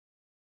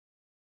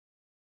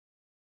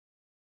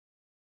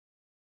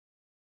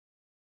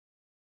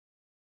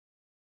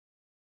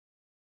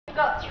We've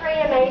got three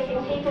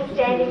amazing people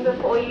standing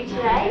before you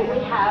today.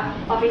 We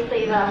have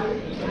obviously the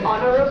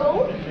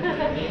Honourable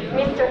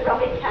Mr.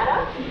 Robert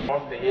Catter.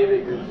 I'm here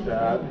because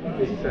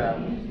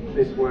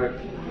this work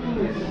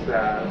is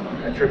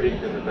a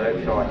tribute to the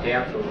Berkshire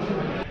Council.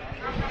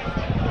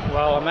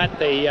 Well, I'm at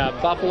the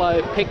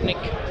Buffalo Picnic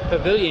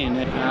Pavilion,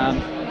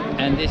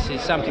 and this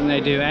is something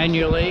they do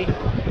annually.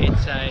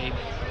 It's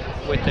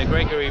with the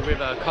Gregory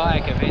River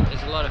kayak event.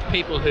 There's a lot of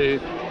people who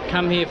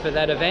come here for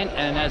that event,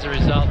 and as a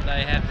result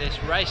they have this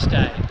race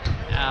day.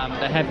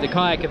 They have the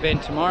kayak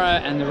event tomorrow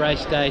and the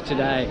race day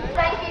today.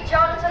 Thank you,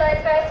 John, to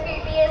those first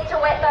few beers to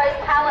wet those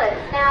pallets.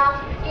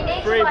 Now, you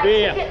need to buy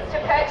tickets to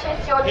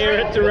purchase your here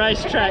drink at the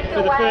racetrack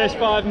for the first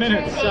 5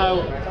 minutes,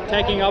 so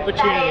taking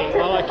opportunity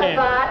while I can.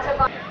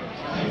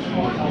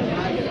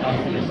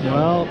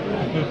 Well,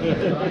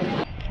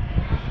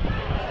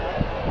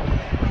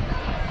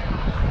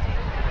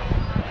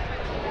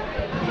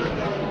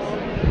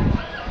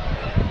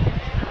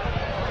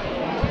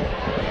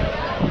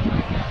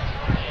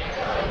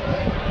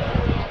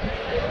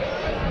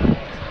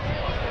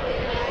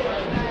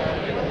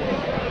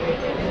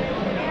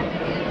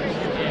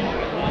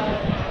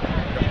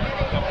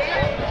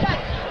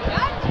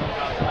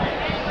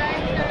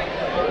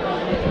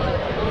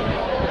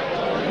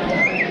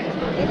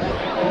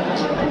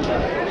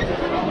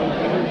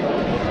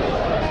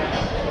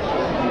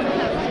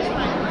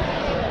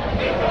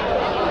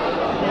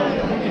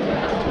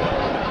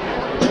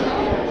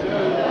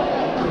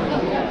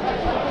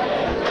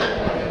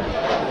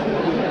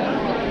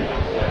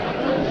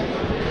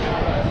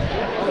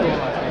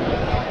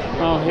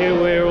 here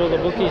where all the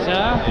bookies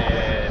are.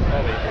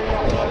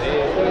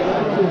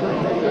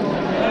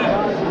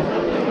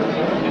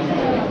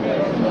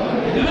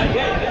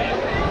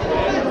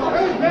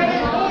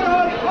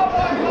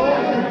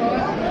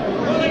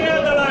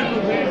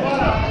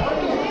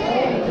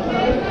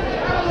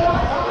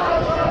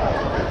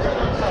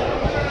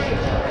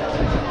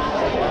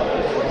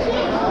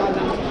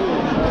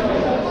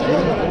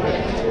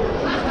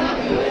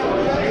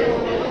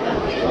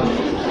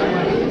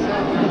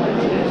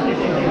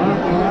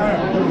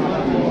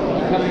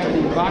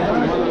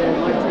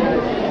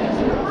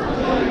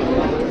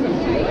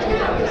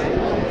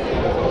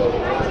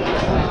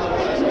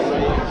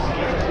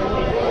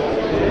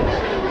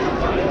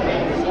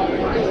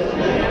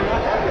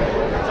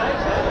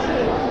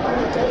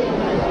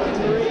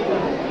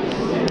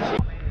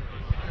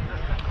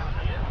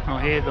 I'll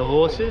hear the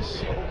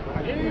horses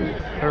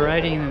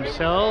parading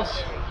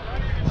themselves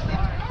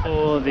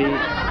for the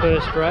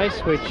first race,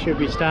 which should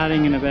be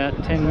starting in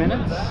about 10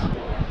 minutes.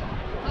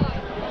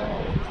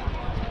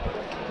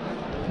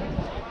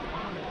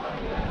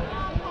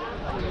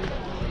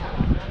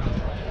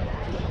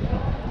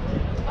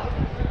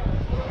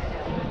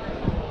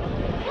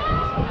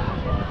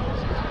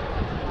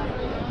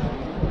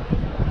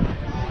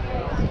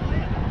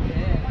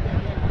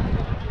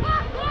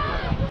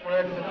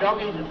 The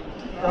jockeys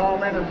throw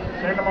them in and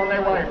send them on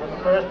their way for the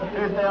first of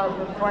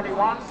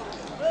 2021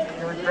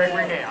 here at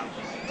Gregory now.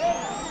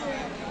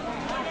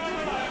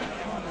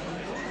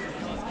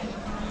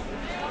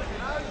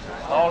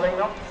 Holding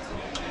them.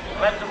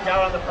 Let them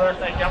go on the first.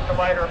 They jumped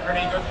away to a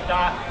pretty good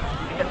start.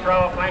 You can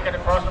throw a blanket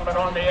across them, but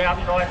on the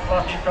outside,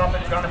 Flossie Top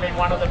is going to be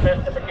one of the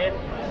best of the kids.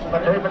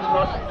 But Hubert's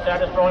not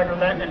satisfied with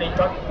that, and he's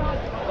got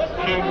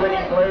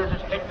winning blues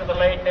has kicked to the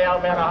lead now,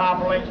 about a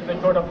half a length to the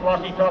good of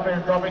Flossie Top,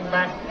 who's dropping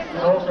back. And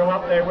also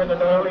up there with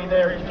it early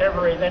there is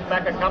Gregory, then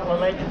back a couple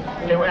of lengths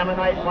to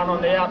Emanate. One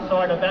on the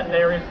outside of that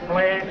there is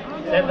Bland.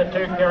 Then the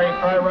two Kerry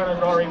Pro runners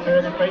are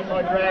referred to beat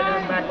by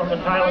Dragon. Back on the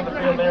tail of the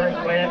field there is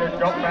Bland, who's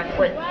dropped back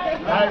quick.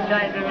 No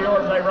change in the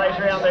order they race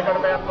around. They've got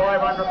about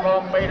 500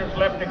 long metres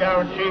left to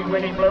go, and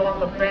Winnie Blue on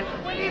the fence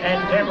and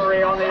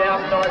Gregory on the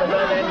outside of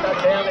that end. But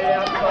down the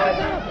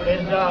outside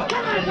is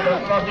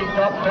Flossie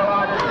Top.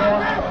 Tellard is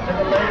gone to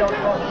the lead on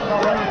Flossie Top.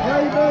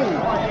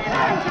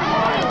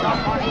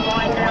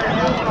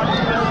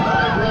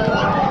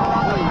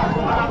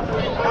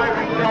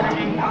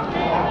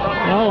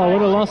 Well, I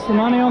would have lost the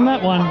money on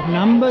that one.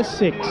 Number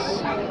 6. And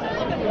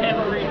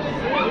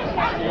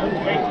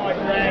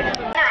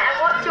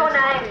what's your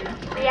name?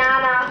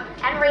 Rihanna.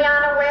 And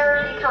Rihanna,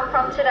 where have you come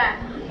from today?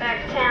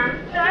 Bergtown.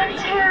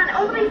 Bergtown.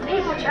 All these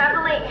people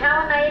travelling.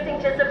 How amazing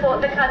to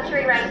support the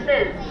country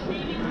races.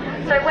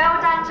 So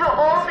well done to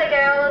all the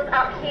girls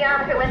up here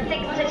who are 6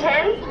 to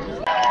 10.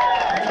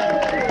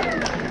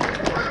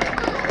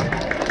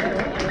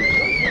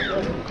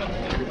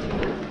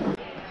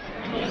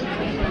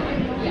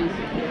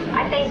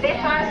 I think this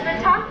one's the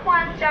tough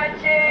one,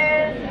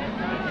 judges.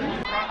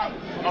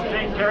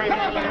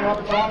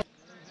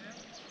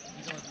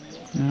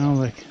 Now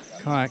the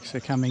kayaks are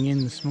coming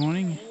in this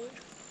morning.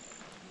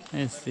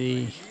 There's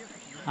the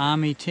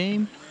army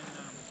team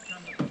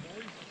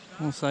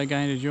also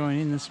going to join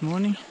in this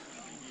morning.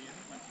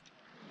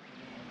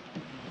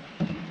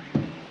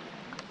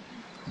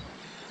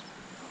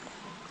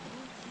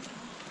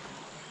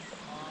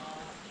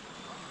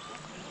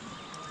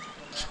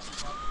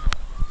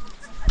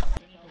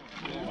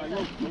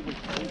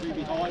 We'll be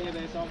behind you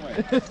there somewhere.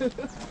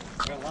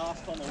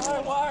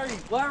 Don't worry,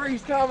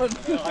 Larry's coming.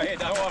 Oh yeah,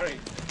 don't worry.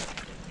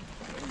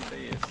 The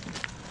year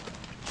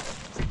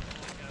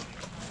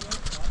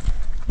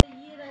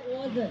that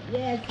was it?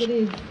 Yes, it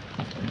is.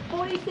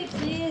 46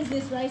 years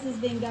this race has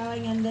been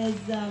going, and there's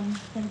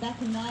from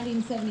back in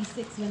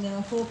 1976 when there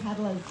were 4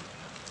 paddlers.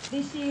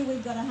 This year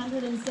we've got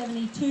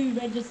 172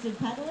 registered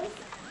paddlers,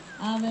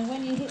 and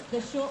when you hit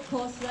the short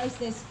course race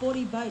there's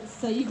 40 boats,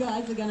 so you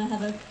guys are going to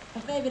have a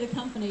fair bit of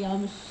company,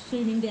 I'm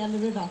assuming, down the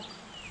river.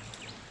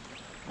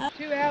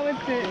 2 hours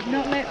to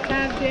not let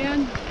Tav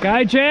down.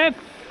 Go, Jeff!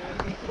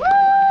 Woo!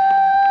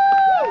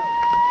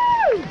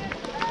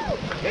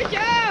 Good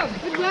job!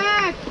 Good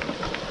work!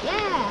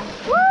 Yeah!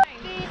 Woo!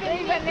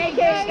 Steve and Nikki!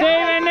 Steve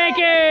and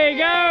Nikki,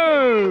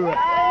 go!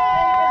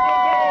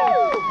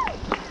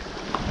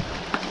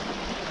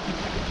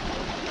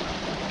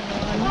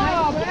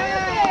 Oh,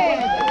 perfect!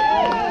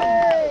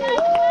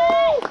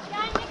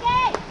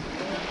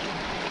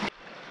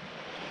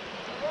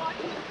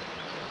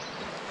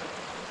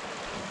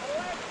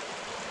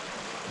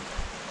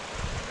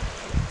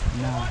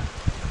 No.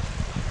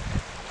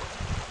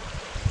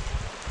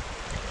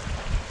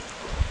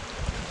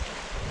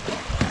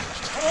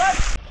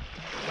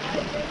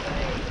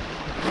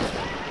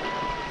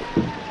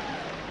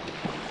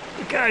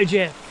 Go,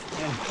 Jeff.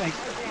 Yeah, thanks.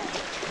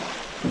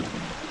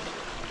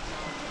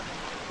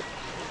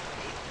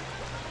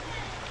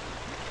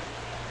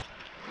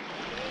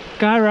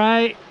 Go,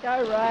 Ray.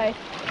 Go, Ray.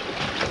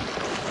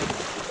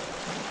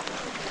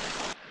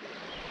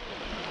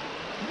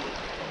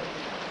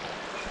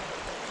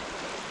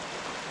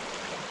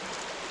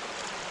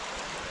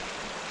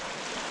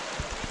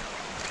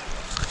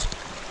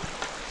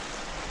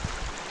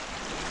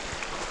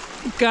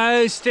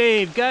 Go,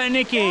 Steve. Go,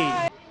 Nikki.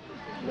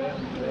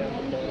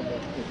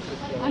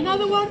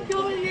 Another one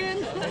going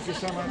in. Thank you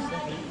so much.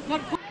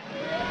 Not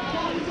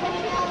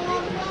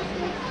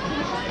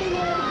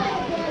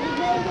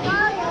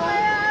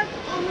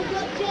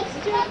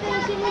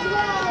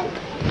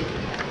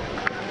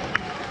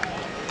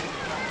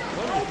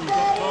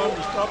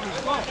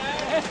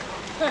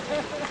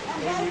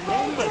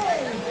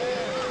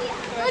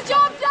Good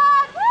job,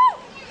 Dad! Woo!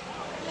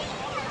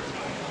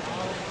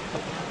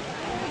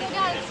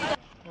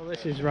 Well,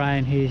 this is Ray,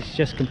 and he's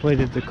just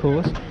completed the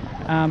course.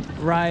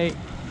 Ray,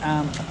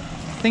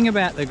 thing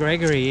about the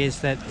Gregory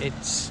is that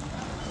it's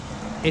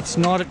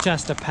not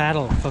just a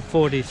paddle for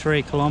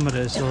 43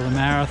 kilometres or the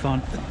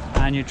marathon,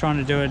 and you're trying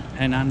to do it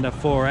in under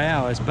 4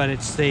 hours, but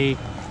it's the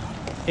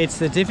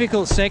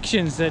difficult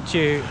sections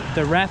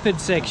the rapid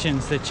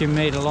sections that you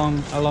meet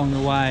along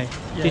the way.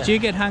 Yeah. Did you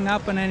get hung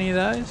up on any of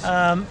those?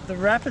 The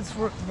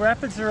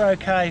rapids are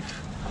okay.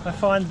 I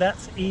find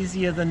that's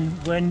easier than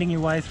wending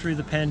your way through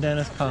the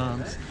Pandanus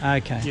Palms.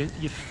 Okay.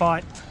 You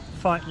fight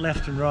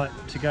left and right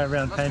to go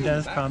around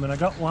Pandanus Palm, and I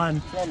got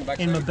one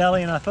in my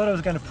belly, and I thought I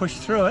was going to push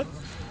through it,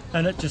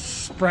 and it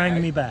just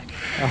sprang me back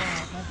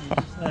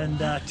and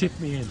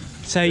tipped me in.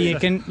 So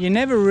you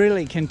never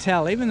really can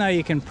tell, even though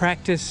you can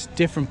practice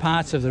different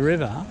parts of the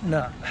river.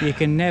 No. You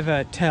can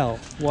never tell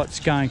what's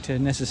going to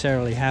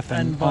necessarily happen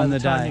And by on the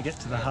the time day. you get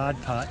to the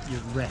hard part, you're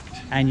wrecked.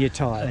 And you're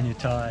tired. And you're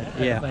tired.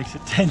 And Yeah. it makes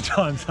it 10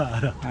 times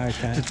harder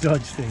Okay. to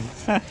dodge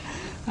things.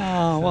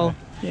 Oh, well,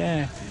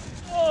 yeah.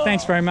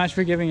 Thanks very much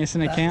for giving us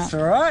an account. That's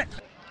all right.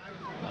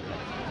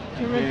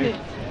 Terrific.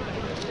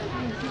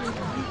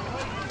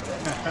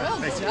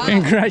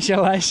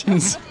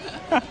 Congratulations.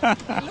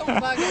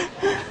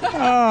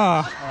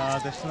 Oh,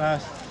 This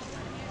last,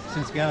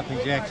 since Galloping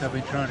Jacks, I've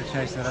been trying to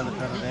chase that other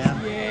fella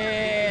down.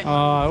 Yeah.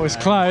 oh, it was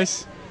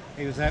close.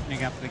 He was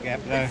opening up the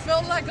gap though. It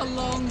felt like a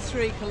long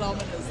 3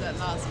 kilometres, that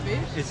last bit.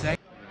 It's anyway,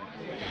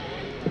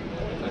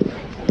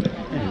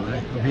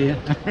 I'm here.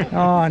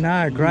 Oh,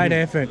 no, great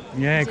effort.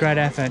 Yeah, great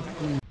effort.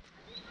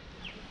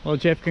 Well,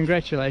 Jeff,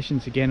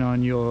 congratulations again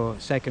on your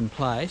second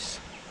place.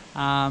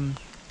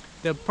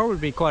 There'll probably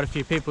be quite a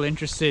few people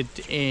interested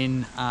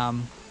in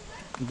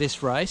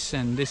this race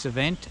and this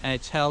event.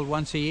 It's held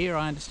once a year,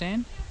 I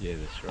understand. Yeah,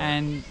 that's right.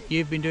 And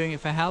you've been doing it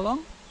for how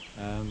long?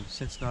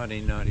 Since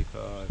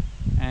 1995.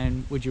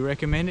 And would you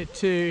recommend it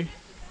to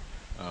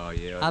Oh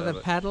yeah, other love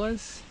it.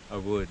 paddlers? I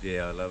would,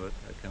 yeah, I love it.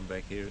 I come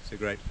back here. It's a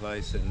great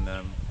place and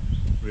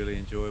really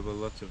enjoyable.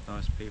 Lots of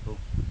nice people.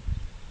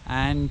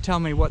 And tell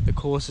me what the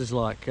course is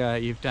like.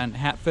 You've done.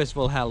 First of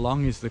all, how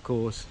long is the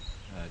course?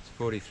 It's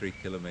 43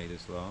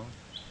 kilometres long.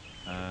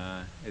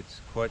 It's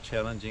quite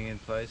challenging in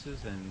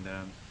places, and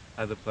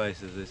other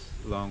places there's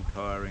long,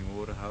 tiring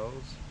water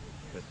holes.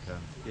 But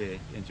yeah,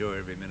 enjoy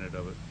every minute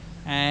of it.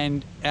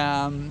 And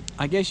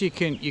I guess you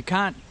can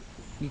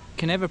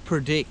never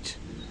predict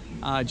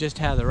just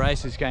how the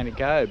race is going to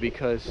go,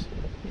 because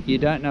you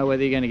don't know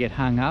whether you're going to get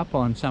hung up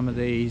on some of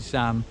these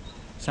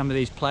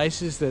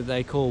places that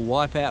they call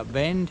Wipeout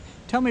Bend.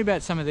 Tell me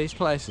about some of these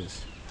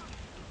places.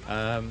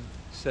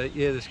 So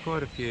yeah, there's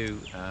quite a few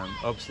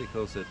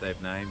obstacles that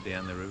they've named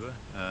down the river.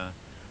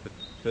 The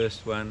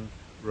first one,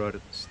 right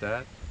at the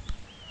start,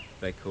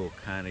 they call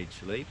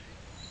Carnage Leap,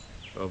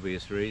 for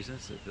obvious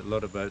reasons. A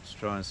lot of boats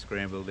try and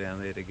scramble down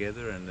there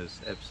together, and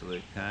there's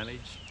absolute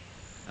carnage.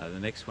 The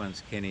next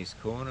one's Kenny's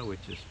Corner,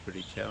 which is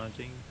pretty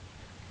challenging.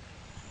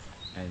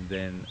 And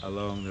then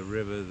along the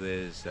river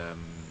there's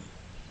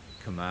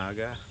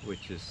Camarga,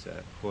 which is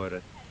quite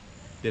a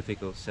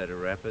difficult set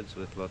of rapids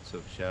with lots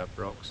of sharp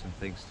rocks and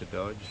things to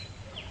dodge.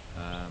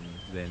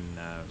 Then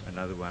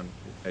another one,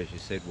 as you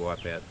said,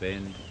 Wipeout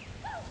Bend.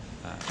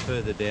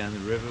 Further down the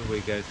river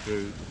we go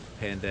through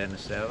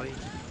Pandanus Alley,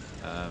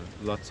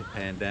 lots of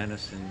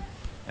pandanus,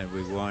 and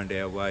we wind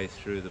our way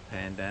through the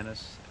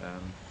pandanus,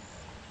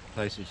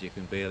 places you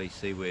can barely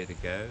see where to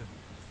go,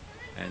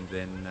 and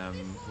then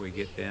we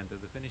get down to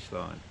the finish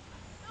line.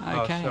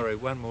 Okay. Oh, sorry,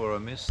 one more I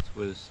missed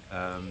was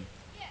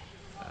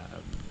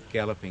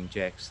Galloping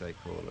Jacks, they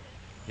call it.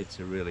 It's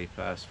a really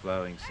fast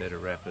flowing set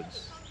of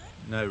rapids.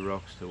 No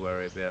rocks to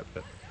worry about,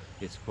 but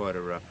it's quite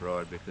a rough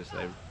ride because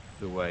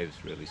the waves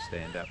really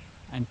stand up.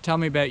 And tell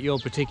me about your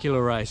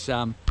particular race.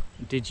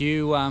 Did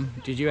you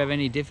have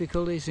any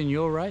difficulties in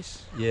your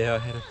race? Yeah, I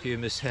had a few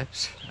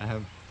mishaps.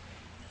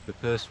 The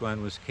first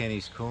one was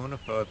Kenny's Corner,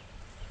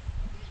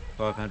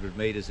 500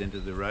 metres into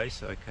the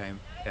race. I came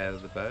out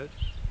of the boat.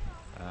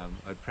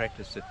 I'd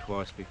practiced it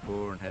twice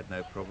before and had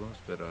no problems,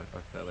 but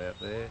I fell out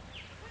there.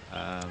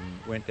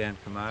 Went down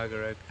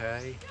Camarga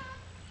okay,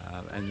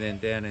 and then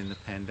down in the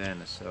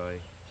Pandanus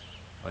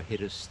I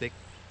hit a stick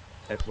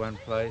at one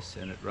place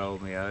and it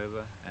rolled me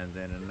over, and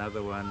then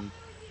another one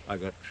I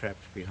got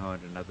trapped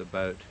behind another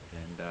boat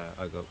and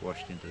I got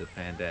washed into the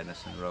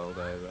Pandanus and rolled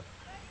over.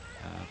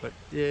 But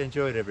yeah,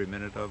 enjoyed every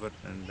minute of it,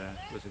 and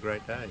it was a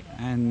great day.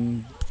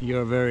 And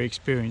you're a very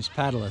experienced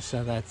paddler,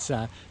 so that's.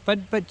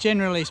 But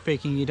generally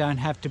speaking, you don't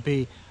have to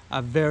be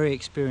a very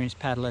experienced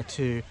paddler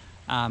to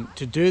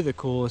do the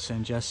course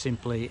and just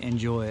simply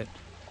enjoy it.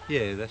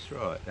 Yeah, that's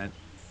right,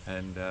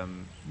 and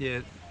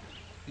yeah,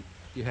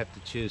 you have to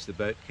choose the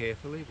boat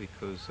carefully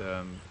because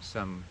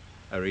some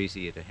are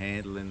easier to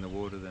handle in the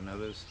water than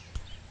others,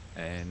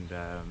 and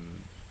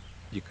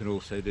you can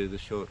also do the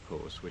short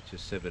course, which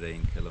is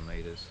 17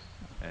 kilometres,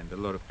 and a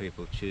lot of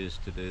people choose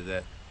to do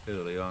that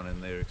early on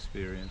in their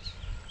experience.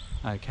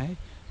 Okay,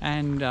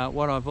 and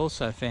what I've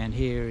also found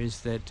here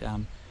is that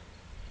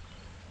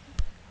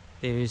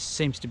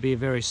seems to be a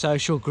very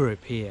social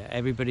group here.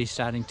 Everybody's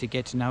starting to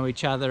get to know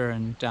each other,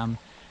 and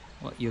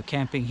you're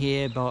camping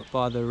here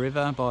by the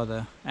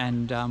river,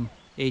 and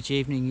each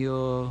evening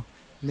you're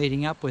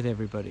meeting up with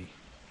everybody.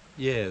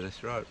 Yeah,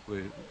 that's right.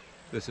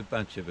 There's a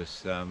bunch of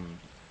us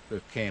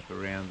that camp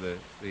around the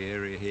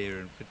area here,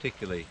 and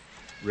particularly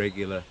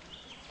regular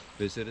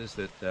visitors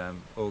that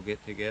all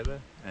get together,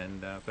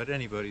 and but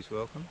anybody's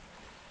welcome.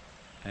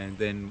 And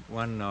then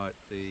one night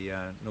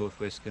the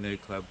Northwest Canoe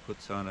Club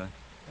puts on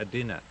a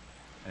dinner,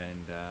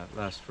 and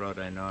last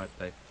Friday night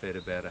they fed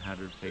about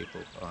 100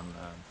 people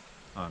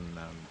on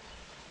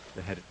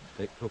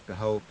they cooked a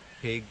whole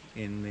pig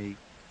in the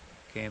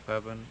camp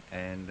oven,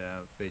 and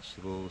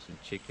vegetables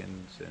and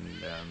chickens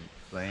and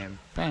lamb.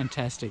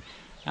 Fantastic.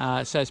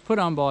 So it's put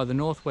on by the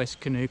Northwest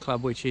Canoe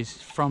Club, which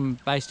is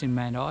based in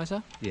Mount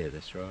Isa? Yeah,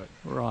 that's right.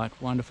 Right,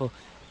 wonderful.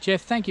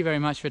 Jeff, thank you very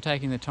much for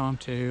taking the time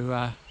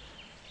to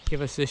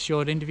give us this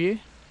short interview.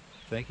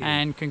 Thank you.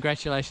 And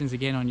congratulations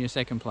again on your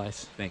second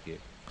place. Thank you.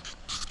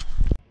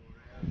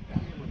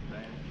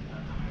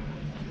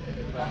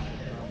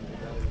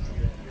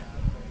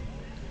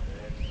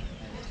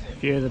 A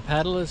few of the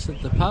paddlers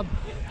at the pub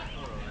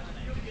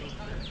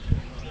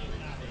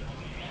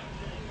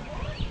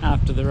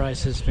after the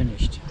race has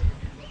finished.